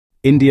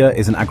India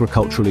is an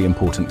agriculturally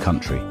important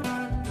country.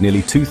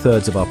 Nearly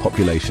two-thirds of our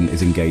population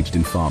is engaged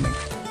in farming.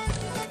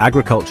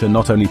 Agriculture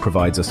not only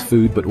provides us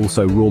food but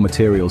also raw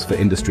materials for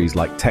industries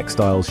like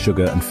textiles,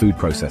 sugar and food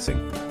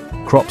processing.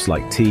 Crops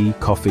like tea,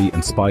 coffee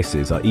and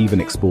spices are even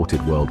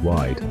exported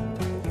worldwide.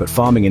 But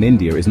farming in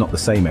India is not the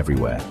same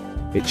everywhere.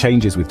 It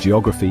changes with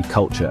geography,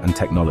 culture and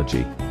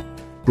technology.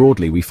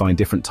 Broadly, we find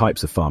different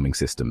types of farming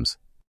systems.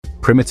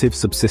 Primitive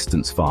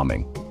subsistence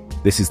farming.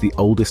 This is the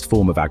oldest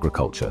form of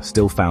agriculture,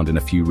 still found in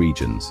a few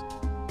regions.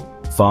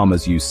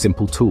 Farmers use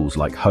simple tools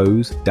like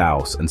hoes,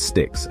 dowse and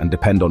sticks and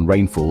depend on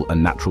rainfall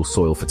and natural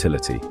soil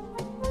fertility.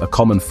 A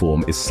common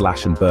form is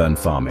slash and burn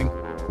farming,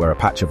 where a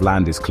patch of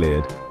land is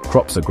cleared,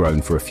 crops are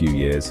grown for a few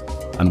years,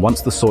 and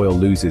once the soil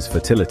loses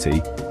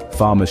fertility,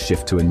 farmers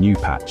shift to a new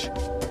patch.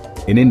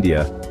 In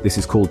India, this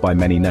is called by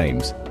many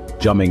names: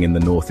 jumming in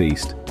the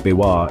northeast,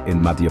 Bewar in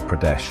Madhya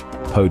Pradesh,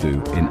 Podu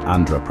in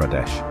Andhra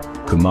Pradesh,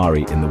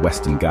 Kumari in the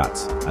Western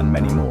Ghats, and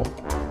many more.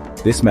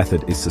 This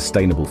method is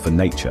sustainable for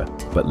nature,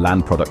 but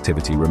land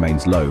productivity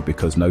remains low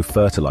because no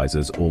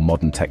fertilizers or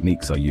modern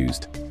techniques are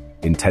used.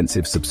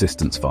 Intensive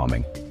subsistence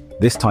farming.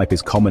 This type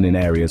is common in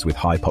areas with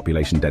high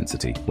population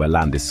density, where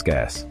land is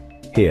scarce.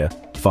 Here,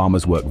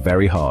 farmers work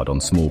very hard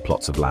on small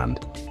plots of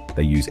land.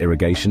 They use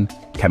irrigation,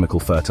 chemical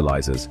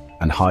fertilizers,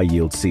 and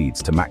high-yield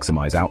seeds to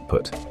maximize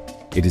output.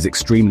 It is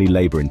extremely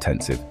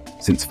labor-intensive,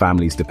 since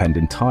families depend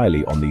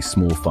entirely on these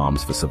small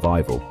farms for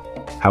survival.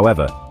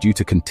 However, due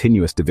to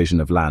continuous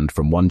division of land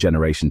from one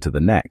generation to the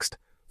next,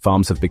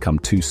 farms have become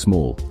too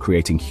small,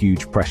 creating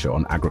huge pressure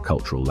on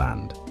agricultural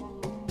land.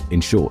 In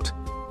short,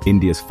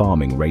 India's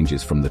farming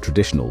ranges from the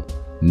traditional,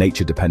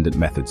 nature-dependent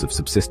methods of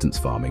subsistence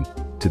farming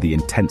to the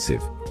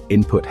intensive,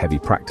 input-heavy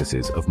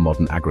practices of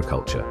modern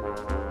agriculture.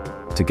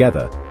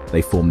 Together,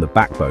 they form the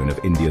backbone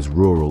of India's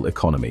rural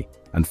economy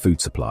and food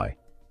supply.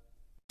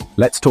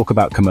 Let's talk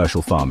about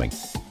commercial farming.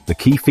 The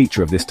key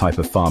feature of this type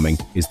of farming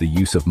is the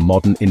use of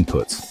modern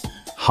inputs: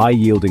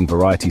 high-yielding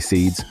variety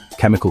seeds,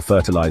 chemical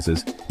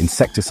fertilizers,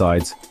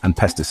 insecticides, and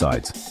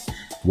pesticides.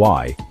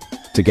 Why?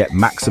 To get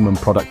maximum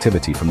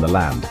productivity from the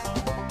land.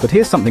 But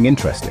here's something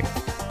interesting.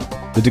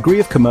 The degree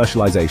of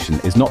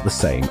commercialization is not the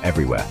same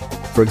everywhere.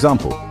 For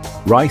example,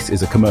 rice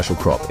is a commercial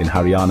crop in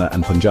Haryana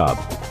and Punjab,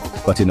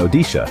 but in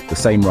Odisha, the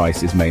same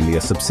rice is mainly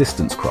a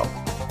subsistence crop.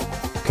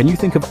 Can you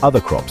think of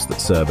other crops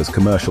that serve as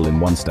commercial in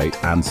one state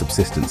and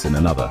subsistence in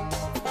another?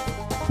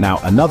 Now,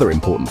 another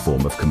important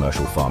form of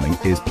commercial farming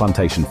is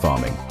plantation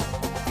farming.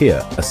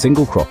 Here, a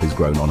single crop is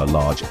grown on a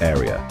large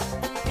area.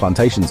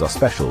 Plantations are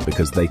special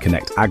because they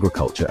connect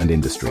agriculture and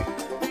industry.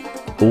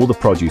 All the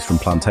produce from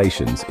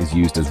plantations is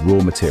used as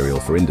raw material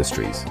for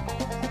industries.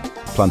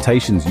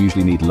 Plantations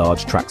usually need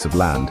large tracts of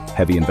land,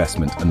 heavy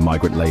investment, and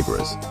migrant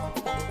laborers.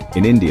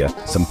 In India,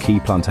 some key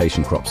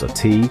plantation crops are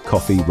tea,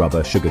 coffee,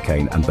 rubber,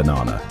 sugarcane, and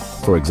banana.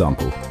 For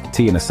example,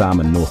 tea in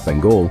Assam and North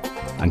Bengal,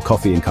 and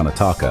coffee in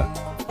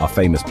Karnataka are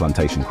famous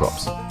plantation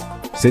crops.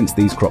 Since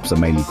these crops are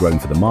mainly grown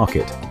for the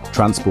market,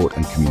 transport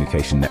and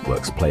communication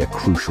networks play a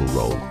crucial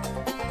role.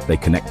 They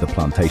connect the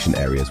plantation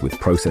areas with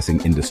processing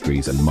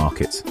industries and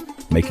markets,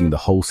 making the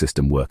whole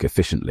system work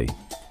efficiently.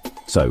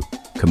 So,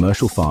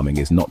 commercial farming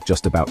is not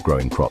just about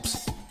growing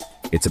crops.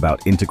 It's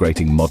about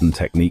integrating modern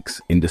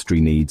techniques, industry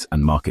needs,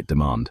 and market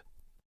demand.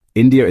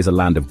 India is a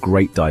land of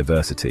great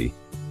diversity,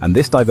 and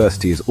this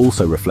diversity is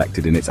also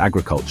reflected in its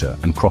agriculture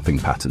and cropping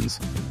patterns.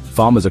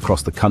 Farmers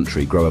across the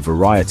country grow a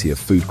variety of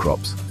food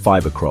crops,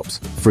 fiber crops,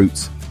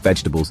 fruits,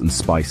 vegetables, and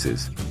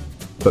spices.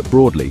 But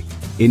broadly,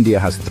 India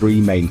has three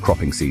main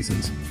cropping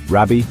seasons: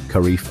 Rabi,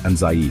 Kharif, and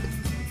Zaid.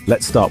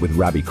 Let's start with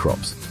Rabi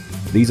crops.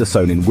 These are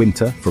sown in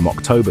winter from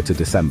October to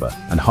December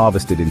and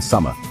harvested in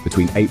summer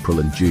between April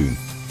and June.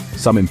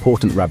 Some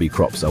important Rabi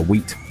crops are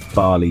wheat,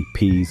 barley,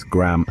 peas,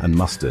 gram, and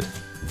mustard.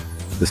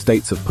 The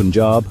states of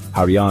Punjab,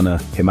 Haryana,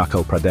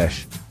 Himachal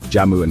Pradesh,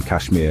 Jammu and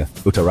Kashmir,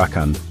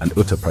 Uttarakhand, and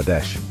Uttar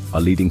Pradesh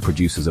are leading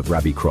producers of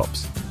Rabi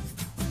crops.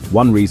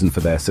 One reason for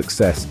their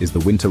success is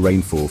the winter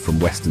rainfall from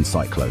western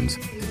cyclones,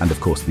 and of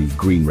course the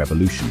Green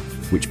Revolution,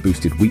 which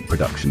boosted wheat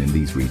production in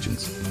these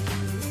regions.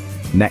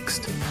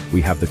 Next,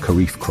 we have the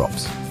Kharif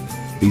crops.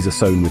 These are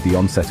sown with the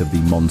onset of the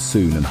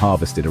monsoon and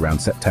harvested around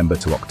September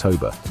to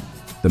October.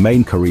 The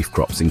main Kharif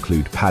crops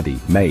include paddy,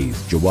 maize,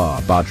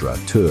 jawar, bajra,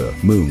 tur,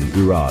 moong,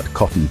 urad,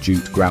 cotton,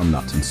 jute,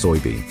 groundnut, and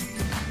soybean.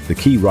 The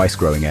key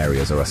rice-growing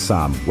areas are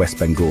Assam, West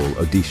Bengal,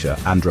 Odisha,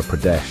 Andhra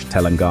Pradesh,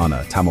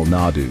 Telangana, Tamil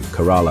Nadu,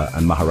 Kerala,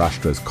 and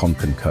Maharashtra's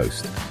Konkan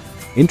coast.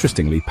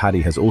 Interestingly,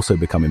 paddy has also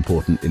become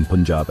important in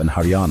Punjab and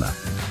Haryana,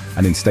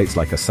 and in states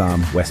like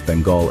Assam, West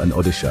Bengal, and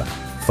Odisha,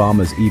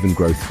 farmers even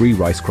grow 3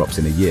 rice crops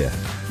in a year,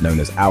 known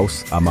as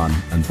Aus, Aman,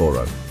 and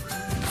Boro.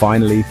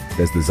 Finally,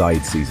 there's the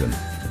Zaid season.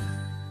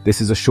 This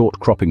is a short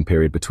cropping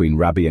period between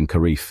Rabi and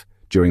Kharif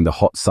during the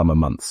hot summer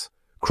months.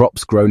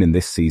 Crops grown in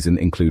this season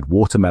include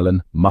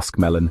watermelon,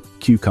 muskmelon,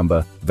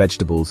 cucumber,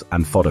 vegetables,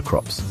 and fodder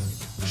crops.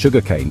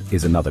 Sugarcane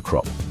is another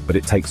crop, but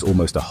it takes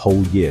almost a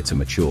whole year to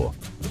mature.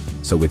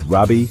 So with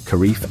Rabi,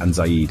 Kharif, and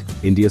Zaid,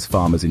 India's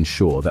farmers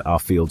ensure that our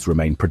fields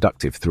remain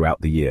productive throughout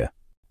the year.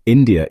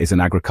 India is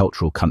an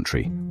agricultural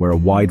country where a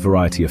wide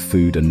variety of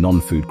food and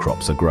non-food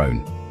crops are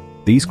grown.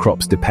 These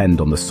crops depend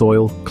on the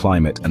soil,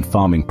 climate, and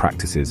farming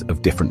practices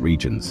of different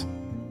regions.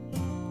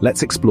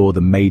 Let's explore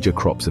the major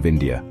crops of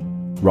India.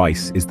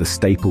 Rice is the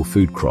staple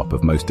food crop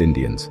of most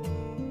Indians.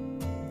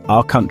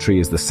 Our country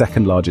is the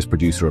second largest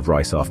producer of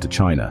rice after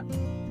China.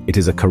 It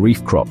is a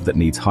Kharif crop that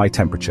needs high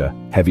temperature,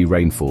 heavy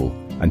rainfall,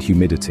 and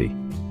humidity.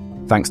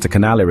 Thanks to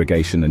canal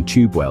irrigation and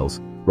tube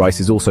wells,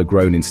 rice is also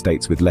grown in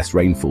states with less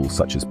rainfall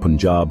such as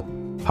Punjab,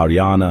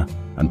 Haryana,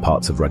 and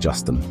parts of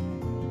Rajasthan.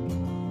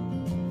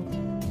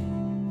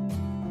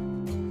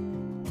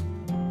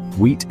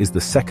 Wheat is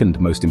the second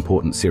most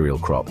important cereal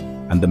crop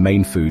and the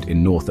main food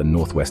in North and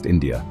Northwest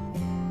India.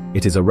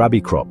 It is a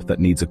Rabi crop that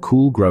needs a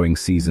cool growing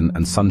season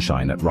and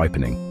sunshine at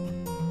ripening.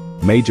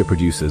 Major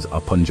producers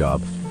are Punjab,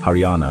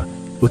 Haryana,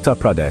 Uttar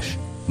Pradesh,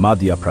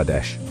 Madhya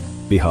Pradesh,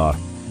 Bihar,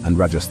 and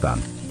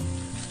Rajasthan.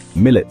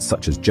 Millets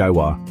such as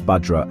jowar,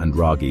 bajra, and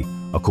ragi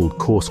are called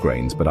coarse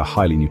grains but are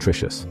highly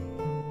nutritious.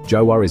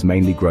 Jowar is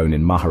mainly grown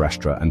in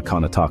Maharashtra and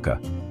Karnataka,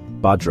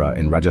 bajra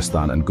in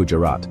Rajasthan and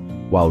Gujarat,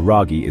 while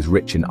ragi is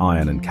rich in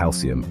iron and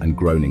calcium and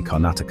grown in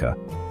Karnataka,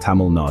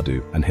 Tamil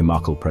Nadu, and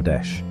Himachal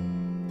Pradesh.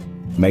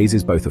 Maize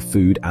is both a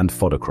food and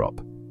fodder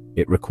crop.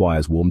 It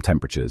requires warm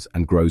temperatures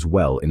and grows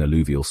well in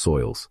alluvial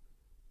soils.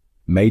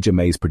 Major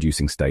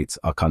maize-producing states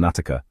are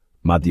Karnataka,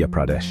 Madhya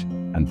Pradesh,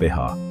 and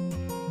Bihar.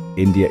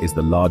 India is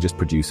the largest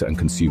producer and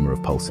consumer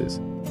of pulses.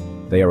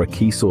 They are a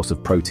key source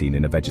of protein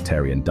in a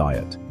vegetarian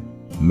diet.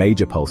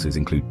 Major pulses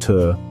include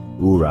tur,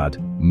 urad,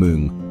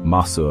 moong,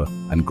 masoor,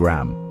 and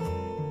gram.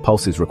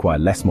 Pulses require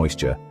less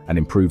moisture and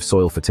improve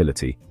soil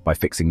fertility by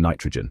fixing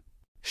nitrogen.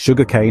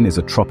 Sugarcane is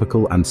a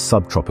tropical and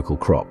subtropical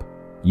crop,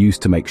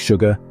 used to make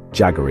sugar,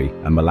 jaggery,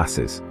 and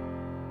molasses.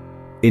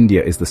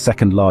 India is the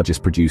second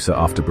largest producer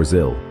after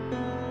Brazil.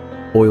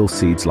 Oil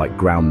seeds like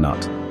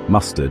groundnut,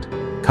 mustard,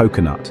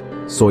 coconut,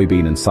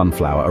 soybean, and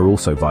sunflower are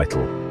also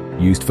vital,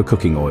 used for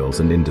cooking oils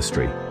and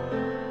industry.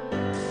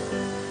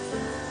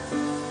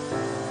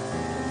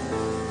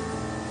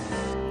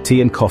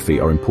 Tea and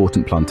coffee are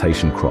important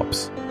plantation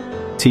crops.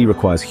 Tea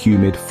requires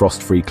humid,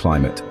 frost-free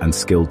climate and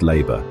skilled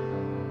labor.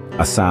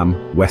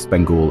 Assam, West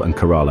Bengal, and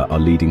Kerala are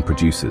leading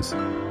producers.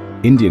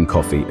 Indian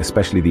coffee,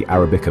 especially the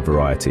Arabica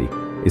variety,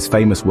 is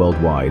famous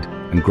worldwide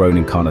and grown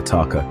in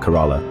Karnataka,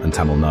 Kerala, and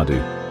Tamil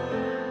Nadu.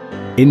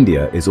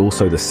 India is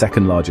also the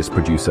second largest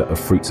producer of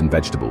fruits and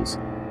vegetables.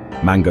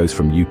 Mangoes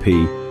from UP,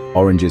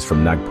 oranges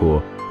from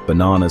Nagpur,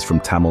 bananas from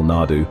Tamil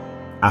Nadu,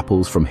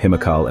 apples from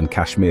Himachal and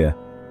Kashmir,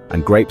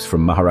 and grapes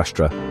from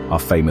Maharashtra are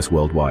famous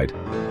worldwide.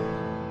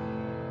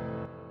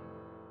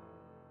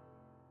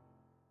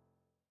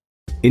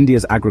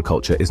 India's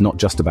agriculture is not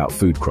just about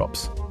food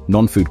crops.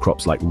 Non-food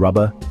crops like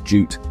rubber,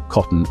 jute,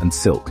 cotton, and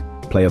silk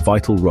play a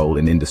vital role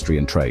in industry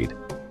and trade.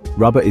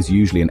 Rubber is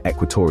usually an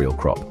equatorial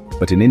crop,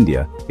 but in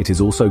India, it is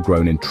also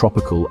grown in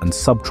tropical and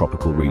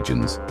subtropical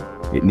regions.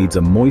 It needs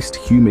a moist,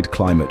 humid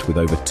climate with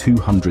over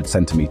 200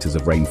 centimeters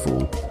of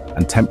rainfall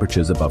and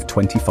temperatures above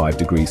 25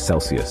 degrees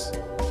Celsius.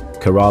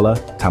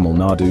 Kerala, Tamil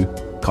Nadu,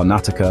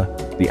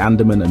 Karnataka, the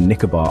Andaman and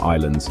Nicobar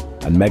Islands,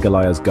 and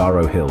Meghalaya's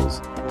Garo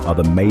Hills are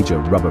the major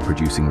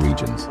rubber-producing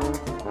regions.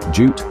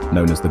 Jute,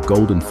 known as the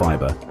golden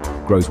fiber,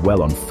 grows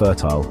well on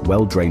fertile,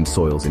 well-drained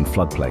soils in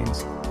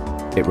floodplains.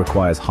 It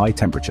requires high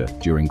temperature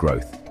during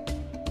growth.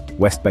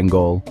 West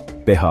Bengal,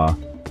 Bihar,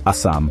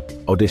 Assam,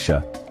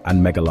 Odisha,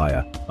 and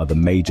Meghalaya are the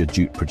major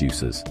jute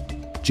producers.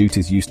 Jute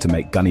is used to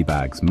make gunny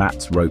bags,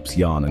 mats, ropes,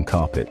 yarn, and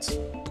carpets.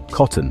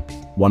 Cotton,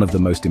 one of the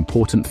most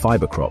important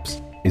fiber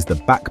crops, is the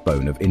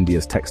backbone of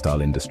India's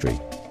textile industry.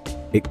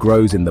 It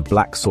grows in the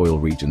black soil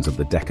regions of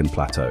the Deccan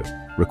Plateau,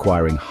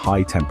 requiring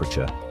high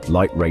temperature,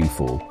 light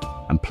rainfall,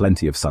 and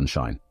plenty of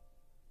sunshine.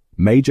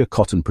 Major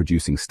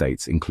cotton-producing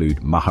states include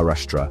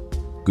Maharashtra,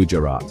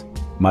 Gujarat,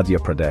 Madhya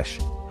Pradesh,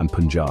 and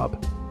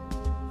Punjab.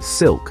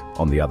 Silk,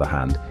 on the other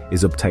hand,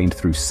 is obtained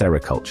through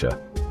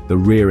sericulture, the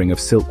rearing of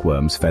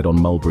silkworms fed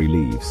on mulberry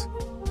leaves.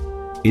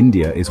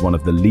 India is one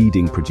of the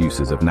leading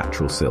producers of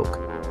natural silk.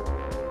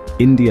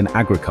 Indian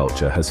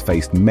agriculture has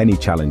faced many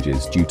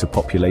challenges due to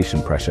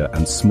population pressure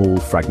and small,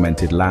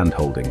 fragmented land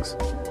holdings.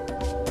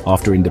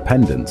 After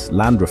independence,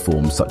 land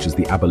reforms such as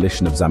the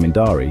abolition of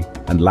zamindari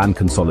and land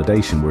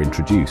consolidation were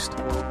introduced.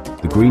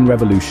 The Green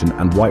Revolution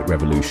and White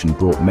Revolution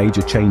brought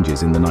major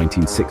changes in the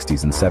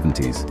 1960s and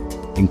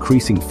 70s,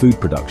 increasing food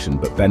production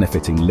but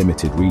benefiting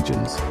limited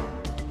regions.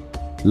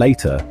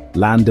 Later,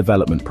 land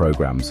development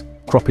programs,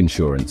 crop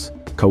insurance,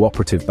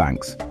 cooperative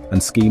banks,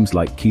 and schemes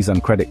like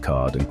Kisan Credit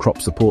Card and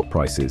crop support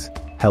prices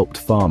helped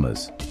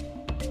farmers.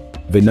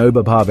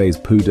 Vinoba Bhave's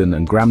Pudan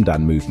and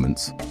Gramdan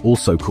movements,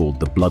 also called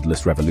the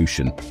Bloodless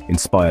Revolution,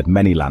 inspired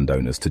many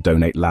landowners to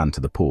donate land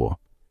to the poor.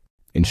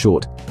 In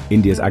short,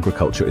 India's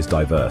agriculture is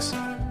diverse,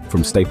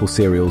 from staple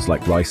cereals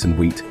like rice and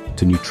wheat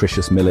to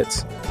nutritious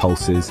millets,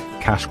 pulses,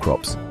 cash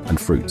crops, and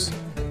fruits.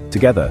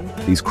 Together,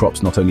 these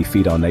crops not only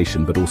feed our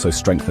nation but also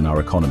strengthen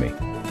our economy.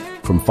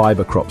 From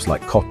fiber crops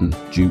like cotton,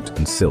 jute,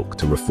 and silk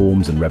to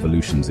reforms and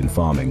revolutions in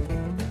farming,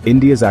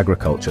 India's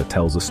agriculture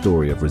tells a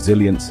story of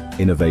resilience,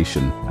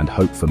 innovation, and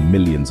hope for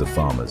millions of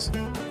farmers.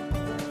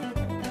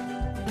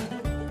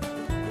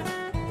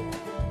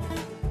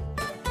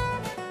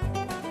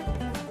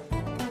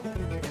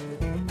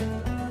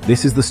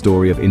 This is the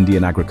story of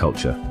Indian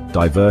agriculture,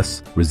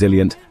 diverse,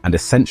 resilient, and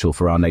essential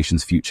for our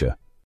nation's future.